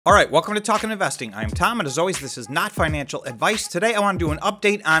All right, welcome to Talking Investing. I'm Tom, and as always, this is not financial advice. Today, I want to do an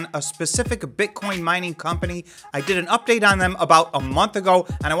update on a specific Bitcoin mining company. I did an update on them about a month ago,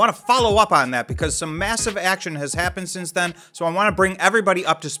 and I want to follow up on that because some massive action has happened since then, so I want to bring everybody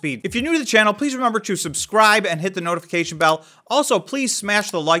up to speed. If you're new to the channel, please remember to subscribe and hit the notification bell. Also, please smash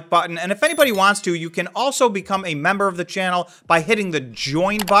the like button, and if anybody wants to, you can also become a member of the channel by hitting the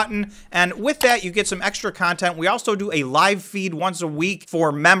join button, and with that, you get some extra content. We also do a live feed once a week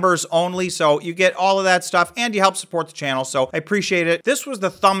for members only, so you get all of that stuff and you help support the channel, so I appreciate it. This was the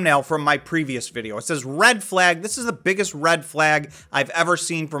thumbnail from my previous video. It says red flag. This is the biggest red flag I've ever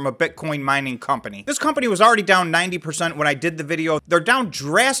seen from a Bitcoin mining company. This company was already down 90% when I did the video. They're down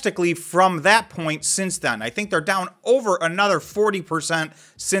drastically from that point since then. I think they're down over another 40%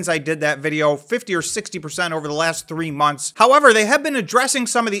 since I did that video, 50 or 60% over the last 3 months. However, they have been addressing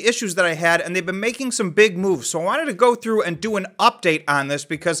some of the issues that I had, and they've been making some big moves. So I wanted to go through and do an update on this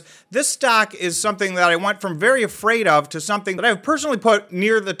because this stock is something that I went from very afraid of to something that I've personally put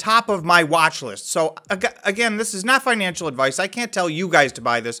near the top of my watch list. So again, this is not financial advice. I can't tell you guys to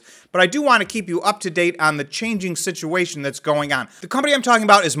buy this, but I do want to keep you up to date on the changing situation that's going on. The company I'm talking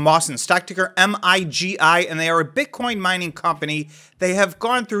about is Mawson, stock ticker MIGI, and they are a Bitcoin mining company. They have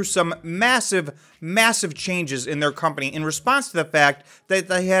gone through some massive changes in their company in response to the fact that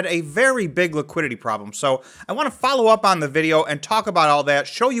they had a very big liquidity problem. So I want to follow up on the video and talk about all that,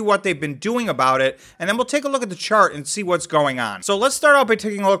 show you what they've been doing about it, and then we'll take a look at the chart and see what's going on. So let's start out by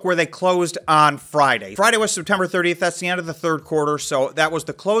taking a look where they closed on Friday. Friday was September 30th. That's the end of the third quarter. So that was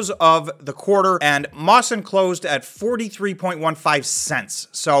the close of the quarter, and Mawson closed at 43.15 cents.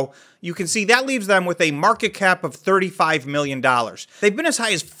 So you can see that leaves them with a market cap of $35 million. They've been as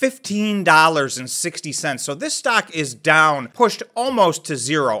high as $15.60. So this stock is down, pushed almost to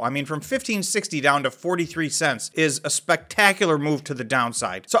zero. I mean, from $15.60 down to 43 cents is a spectacular move to the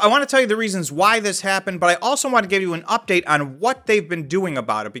downside. So I want to tell you the reasons why this happened, but I also want to give you an update on what they've been doing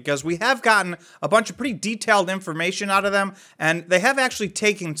about it, because we have gotten a bunch of pretty detailed information out of them, and they have actually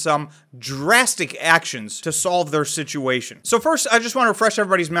taken some drastic actions to solve their situation. So first, I just want to refresh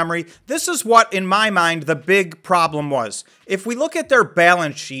everybody's memory. This is what, in my mind, the big problem was. If we look at their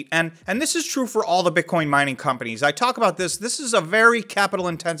balance sheet, and this is true for all the Bitcoin mining companies, I talk about this is a very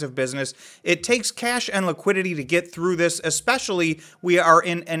capital-intensive business. It takes cash and liquidity to get through this, especially we are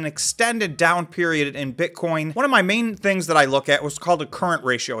in an extended down period in Bitcoin. One of my main things that I look at was called a current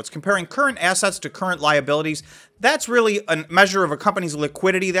ratio. It's comparing current assets to current liabilities. That's really a measure of a company's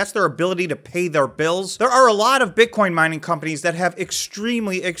liquidity. That's their ability to pay their bills. There are a lot of Bitcoin mining companies that have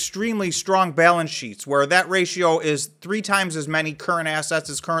extremely strong balance sheets where that ratio is 3 times as many current assets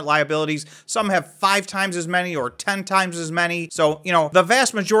as current liabilities. Some have 5 times as many or 10 times as many. So, you know, the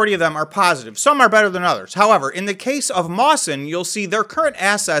vast majority of them are positive. Some are better than others. However, in the case of Mawson, you'll see their current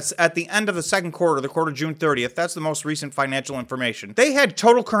assets at the end of the second quarter, the quarter June 30th, that's the most recent financial information. They had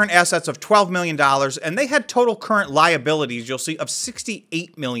total current assets of $12 million, and they had total current liabilities, you'll see, of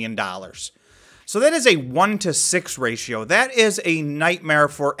 $68 million. So that is a 1-to-6 ratio. That is a nightmare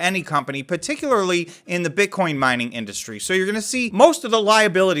for any company, particularly in the Bitcoin mining industry. So you're going to see most of the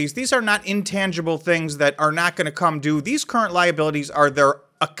liabilities, these are not intangible things that are not going to come due. These current liabilities are their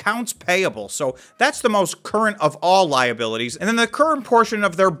accounts payable. So that's the most current of all liabilities. And then the current portion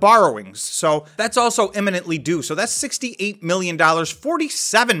of their borrowings. So that's also imminently due. So that's $68 million,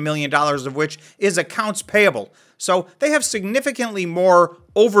 $47 million of which is accounts payable. So they have significantly more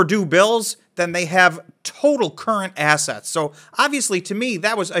overdue bills than they have total current assets. So obviously, to me,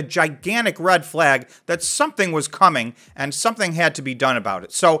 that was a gigantic red flag that something was coming and something had to be done about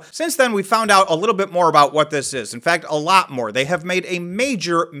it. So since then, we found out a little bit more about what this is. In fact, a lot more. They have made a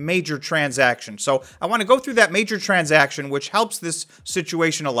major transaction. So I want to go through that major transaction, which helps this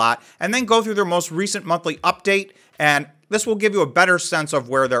situation a lot, and then go through their most recent monthly update, and this will give you a better sense of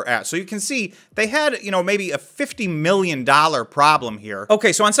where they're at. So you can see they had, maybe a $50 million problem here.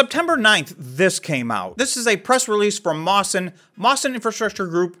 Okay, so on September 9th, this came out. This is a press release from Mawson Infrastructure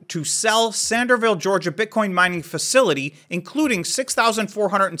Group to sell Sanderville, Georgia Bitcoin mining facility, including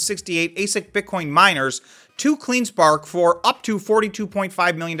 6,468 ASIC Bitcoin miners, to Cleanspark for up to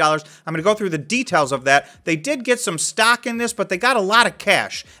 $42.5 million. I'm going to go through the details of that. They did get some stock in this, but they got a lot of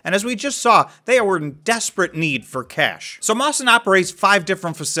cash. And as we just saw, they were in desperate need for cash. So Mawson operates 5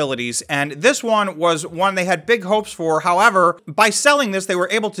 different facilities, and this one was one they had big hopes for. However, by selling this, they were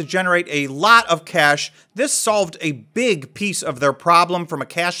able to generate a lot of cash. This solved a big piece of their problem from a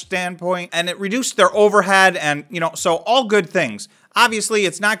cash standpoint, and it reduced their overhead, and, so all good things. Obviously,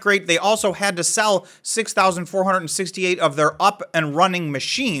 it's not great. They also had to sell 6,468 of their up and running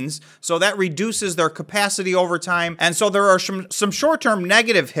machines, so that reduces their capacity over time. And so there are some short-term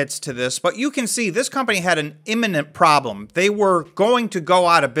negative hits to this, but you can see this company had an imminent problem. They were going to go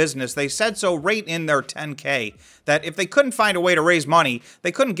out of business. They said so right in their 10K, that if they couldn't find a way to raise money,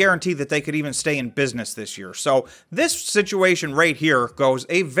 they couldn't guarantee that they could even stay in business this year. So this situation right here goes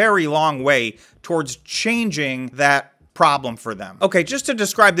a very long way towards changing that problem for them. Okay, just to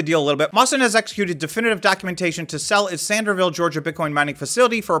describe the deal a little bit, Mawson has executed definitive documentation to sell its Sanderville, Georgia Bitcoin mining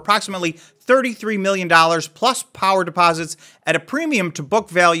facility for approximately $33 million plus power deposits at a premium to book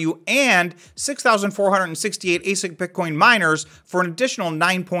value and 6,468 ASIC Bitcoin miners for an additional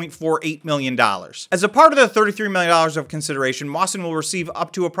 $9.48 million. As a part of the $33 million of consideration, Mawson will receive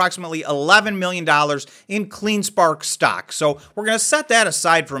up to approximately $11 million in Cleanspark stock. So we're going to set that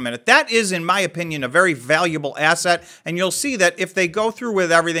aside for a minute. That is, in my opinion, a very valuable asset. And you'll see that if they go through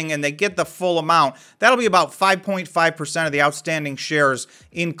with everything and they get the full amount, that'll be about 5.5% of the outstanding shares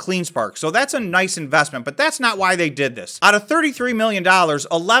in Cleanspark. So that's a nice investment, but that's not why they did this. Out of $33 million,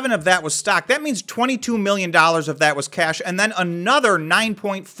 11 of that was stock. That means $22 million of that was cash, and then another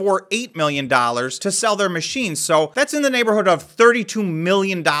 $9.48 million to sell their machines. So that's in the neighborhood of $32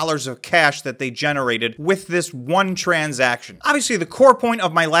 million of cash that they generated with this one transaction. Obviously, the core point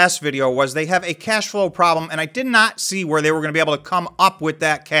of my last video was they have a cash flow problem, and I did not see where they were going to be able to come up with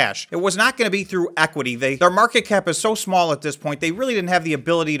that cash. It was not going to be through equity. Their market cap is so small at this point, they really didn't have the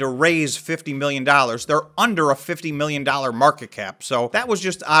ability to raise $50 million. They're under a $50 million market cap. So that was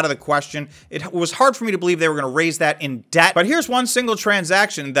just out of the question. It was hard for me to believe they were going to raise that in debt. But here's one single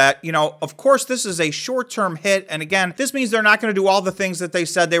transaction that, you know, of course, this is a short-term hit. And again, this means they're not going to do all the things that they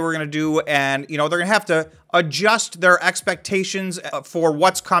said they were going to do. And, you know, they're going to have to adjust their expectations for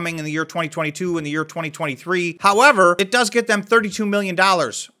what's coming in the year 2022 and the year 2023. However, it does get them $32 million,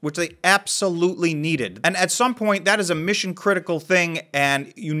 which they absolutely needed. And at some point, that is a mission critical thing,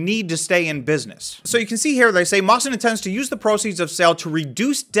 and you need to stay in business. So you can see here, they say Mawson intends to use the proceeds of sale to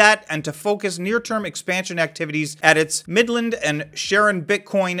reduce debt and to focus near-term expansion activities at its Midland and Sharon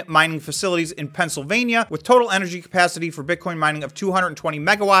Bitcoin mining facilities in Pennsylvania, with total energy capacity for Bitcoin mining of 220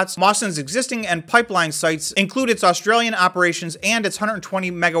 megawatts. Mawson's existing and pipeline sites include its Australian operations and its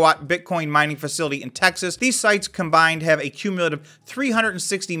 120 megawatt Bitcoin mining facility in Texas. These sites combined have a cumulative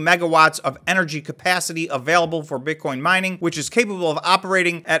 360 megawatts of energy capacity available for Bitcoin mining, which is capable of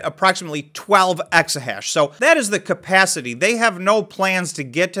operating at approximately 12 exahash. So that is the capacity. They have no plans to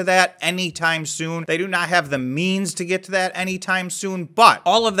get to that anytime soon. They do not have the means to get to that anytime soon, but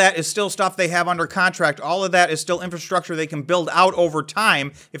all of that is still stuff they have under contract. All of that is still infrastructure they can build out over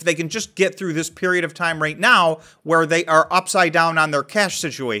time if they can just get through this period of time right now where they are upside down on their cash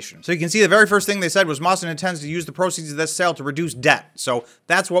situation. So you can see the very first thing they said was Mawson intends to use the proceeds of this sale to reduce debt. So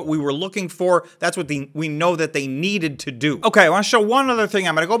that's what we were looking for. That's what we know that they needed to do. Okay, I want to show one other thing.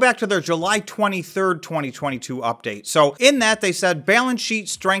 I'm going to go back to their July 23rd, 2022 update. So in that, they said balance sheet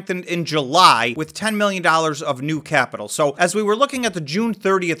strengthened in July with $10 million of new capital. So as we were looking at the June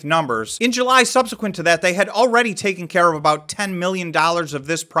 30th numbers, in July subsequent to that, they had already taken care of about $10 million of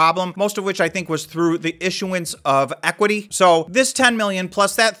this problem, most of which I think was through the issuance of equity. So this 10 million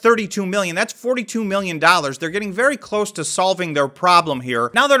plus that 32 million, that's $42 million. They're getting very close to solving their problem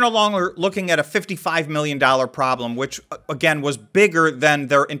here. Now they're no longer looking at a $55 million problem, which again was bigger than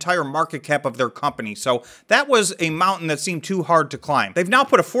their entire market cap of their company. So that was a mountain that seemed too hard to climb. They've now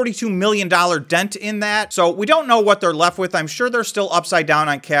put a $42 million dent in that. So we don't know what they're left with. I'm sure they're still upside down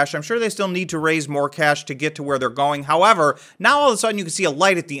on cash. I'm sure they still need to raise more cash to get to where they're going. However, now all of a sudden you can see a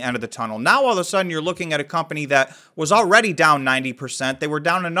light at the end of the tunnel. Now all of a sudden you're looking at a company that was already down 90%. They were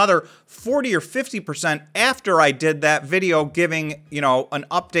down another 40 or 50% after I did that video giving, you know, an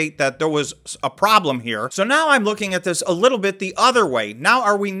update that there was a problem here. So now I'm looking at this a little bit the other way. Now,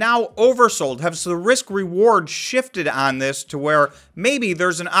 are we now oversold? Has the risk reward shifted on this to where maybe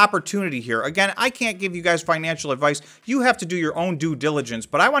there's an opportunity here? Again, I can't give you guys financial advice. You have to do your own due diligence,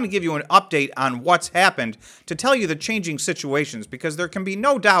 but I want to give you an update on what's happened to tell you the changing situations, because there can be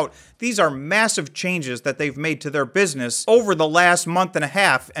no doubt these are massive changes that they've made to their business over the last month and a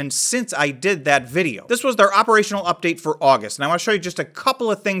half and since I did that video. This was their operational update for August, and I want to show you just a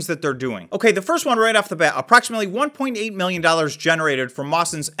couple of things that they're doing. Okay, the first one right off the bat, approximately $1.8 million generated from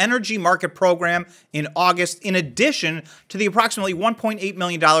Mawson's energy market program in August, in addition to the approximately $1.8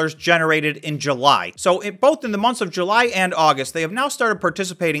 million generated in July. So both in the months of July and August, they have now started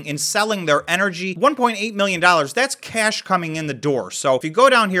participating in selling their energy. $1.8 million, that's cash coming in the door. So if you go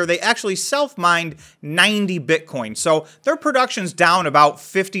down here, they actually self-mined 90 Bitcoin. So their production's down about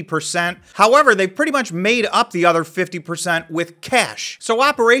 50%. However, they've pretty much made up the other 50% with cash. So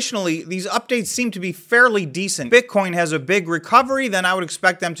operationally, these updates seem to be fairly decent. Bitcoin has a big recovery, then I would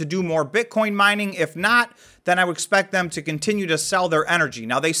expect them to do more Bitcoin mining. If not, then I would expect them to continue to sell their energy.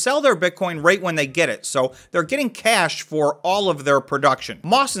 Now, they sell their Bitcoin right when they get it, so they're getting cash for all of their production.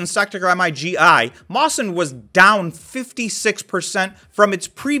 Mawson, stock ticker MIGI, Mawson was down 56% from its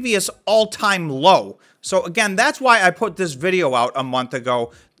previous all-time low. So again, that's why I put this video out a month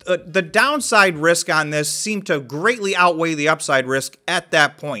ago. The downside risk on this seemed to greatly outweigh the upside risk at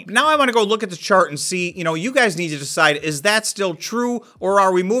that point. Now I want to go look at the chart and see, you guys need to decide, is that still true, or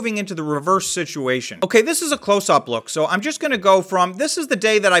are we moving into the reverse situation? Okay, this is a close-up look. So I'm just going to go from, this is the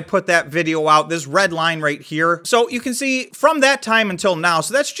day that I put that video out, this red line right here. So you can see from that time until now,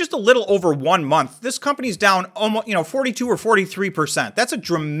 so that's just a little over 1 month. This company's down almost, 42 or 43%. That's a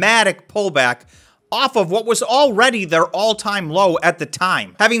dramatic pullback off of what was already their all-time low at the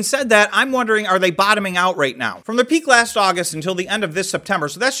time. Having said that, I'm wondering, are they bottoming out right now? From the peak last August until the end of this September,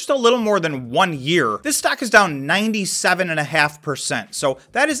 so that's just a little more than 1 year, this stock is down 97.5%. So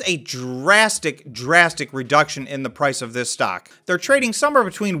that is a drastic reduction in the price of this stock. They're trading somewhere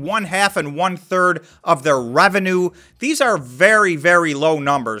between 1/2 and 1/3 of their revenue. These are very, very low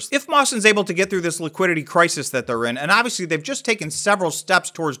numbers. If Mawson's able to get through this liquidity crisis that they're in, and obviously they've just taken several steps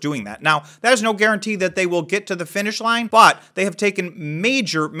towards doing that. Now, that is no guarantee that they will get to the finish line, but they have taken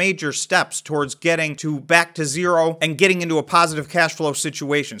major steps towards getting back to zero and getting into a positive cash flow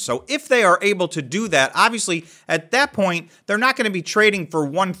situation. So if they are able to do that, obviously at that point, they're not going to be trading for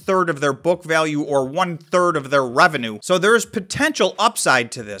 1/3 of their book value or 1/3 of their revenue. So there is potential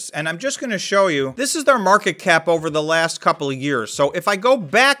upside to this. And I'm just going to show you, this is their market cap over the last couple of years. So if I go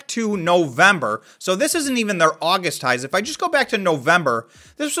back to November, so this isn't even their August highs. If I just go back to November,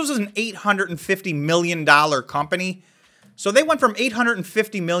 this was an $850 million company. So they went from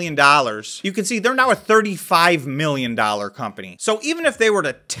 $850 million. You can see they're now a $35 million company. So even if they were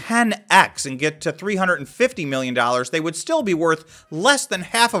to 10x and get to $350 million, they would still be worth less than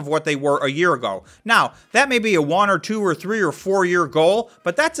half of what they were a year ago. Now, that may be a 1 or 2 or 3 or 4 year goal,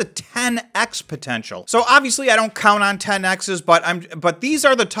 but that's a 10x potential. So obviously I don't count on 10x's, but these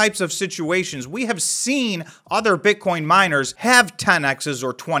are the types of situations. We have seen other Bitcoin miners have 10x's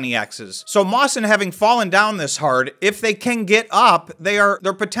or 20x's. So Mawson, having fallen down this hard, if they can get up, they're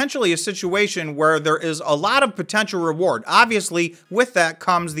potentially a situation where there is a lot of potential reward. Obviously, with that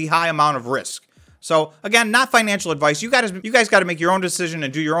comes the high amount of risk. So again, not financial advice. You guys got to make your own decision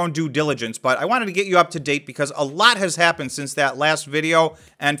and do your own due diligence, but I wanted to get you up to date because a lot has happened since that last video.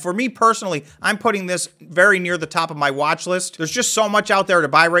 And for me personally, I'm putting this very near the top of my watch list. There's just so much out there to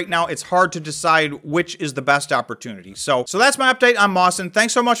buy right now. It's hard to decide which is the best opportunity. So that's my update on Mawson.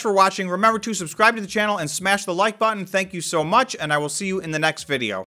 Thanks so much for watching. Remember to subscribe to the channel and smash the like button. Thank you so much, and I will see you in the next video.